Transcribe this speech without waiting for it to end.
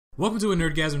Welcome to a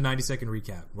Nerdgasm 90-second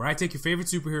recap, where I take your favorite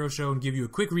superhero show and give you a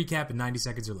quick recap in 90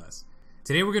 seconds or less.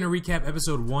 Today we're going to recap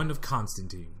episode 1 of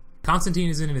Constantine. Constantine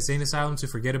is in an insane asylum to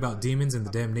forget about demons and the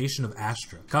damnation of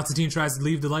Astra. Constantine tries to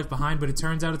leave the life behind, but it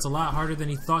turns out it's a lot harder than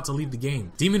he thought to leave the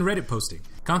game. Demon Reddit posting.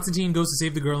 Constantine goes to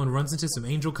save the girl and runs into some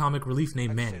angel comic relief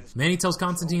named Manny. Manny tells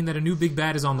Constantine that a new big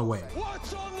bad is on the way.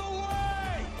 What's on the way?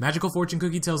 Magical fortune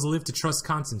cookie tells Liv to trust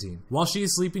Constantine. While she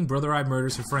is sleeping, Brother Eye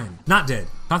murders her friend. Not dead.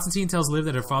 Constantine tells Liv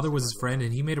that her father was his friend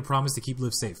and he made a promise to keep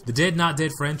Liv safe. The dead not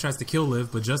dead friend tries to kill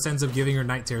Liv, but just ends up giving her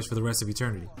night terrors for the rest of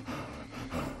eternity.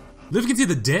 Liv can see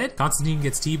the dead? Constantine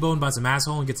gets T-boned by some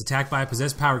asshole and gets attacked by a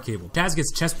possessed power cable. Chaz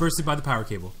gets chest bursted by the power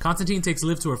cable. Constantine takes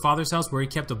Liv to her father's house where he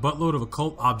kept a buttload of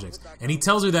occult objects. And he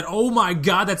tells her that, oh my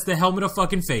god, that's the helmet of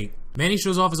fucking fate. Manny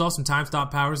shows off his awesome time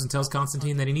stop powers and tells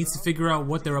Constantine that he needs to figure out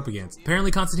what they're up against.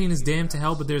 Apparently Constantine is damned to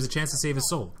hell, but there's a chance to save his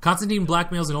soul. Constantine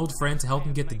blackmails an old friend to help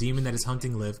him get the demon that is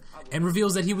hunting Liv, and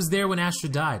reveals that he was there when Astra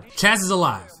died. Chaz is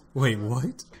alive. Wait,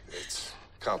 what? It's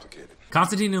complicated.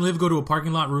 Constantine and Liv go to a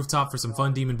parking lot rooftop for some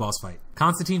fun demon boss fight.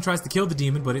 Constantine tries to kill the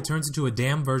demon, but it turns into a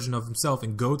damn version of himself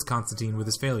and goads Constantine with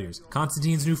his failures.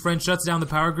 Constantine's new friend shuts down the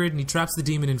power grid and he traps the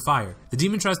demon in fire. The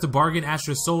demon tries to bargain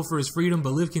Astra's soul for his freedom,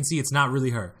 but Liv can see it's not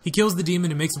really her. He kills the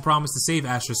demon and makes a promise to save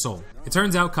Astra's soul. It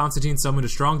turns out Constantine summoned a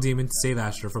strong demon to save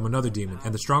Astra from another demon,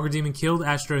 and the stronger demon killed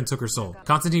Astra and took her soul.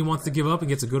 Constantine wants to give up and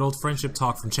gets a good old friendship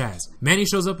talk from Chaz. Manny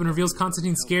shows up and reveals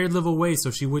Constantine scared Liv away so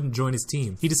she wouldn't join his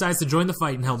team. He decides to join the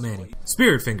fight and help Manny.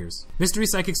 Spirit Fingers. Mystery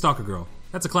Psychic Stalker Girl.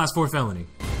 That's a class 4 felony.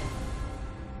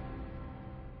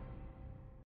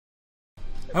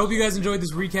 I hope you guys enjoyed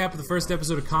this recap of the first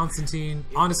episode of Constantine.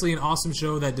 Honestly, an awesome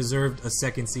show that deserved a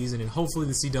second season, and hopefully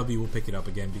the CW will pick it up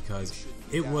again because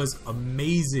it was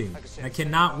amazing. And I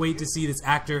cannot wait to see this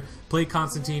actor play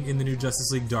Constantine in the new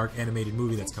Justice League Dark animated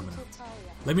movie that's coming out.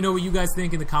 Let me know what you guys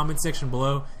think in the comment section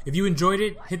below. If you enjoyed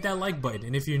it, hit that like button,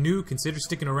 and if you're new, consider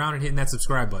sticking around and hitting that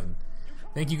subscribe button.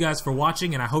 Thank you guys for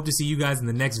watching, and I hope to see you guys in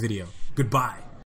the next video. Goodbye.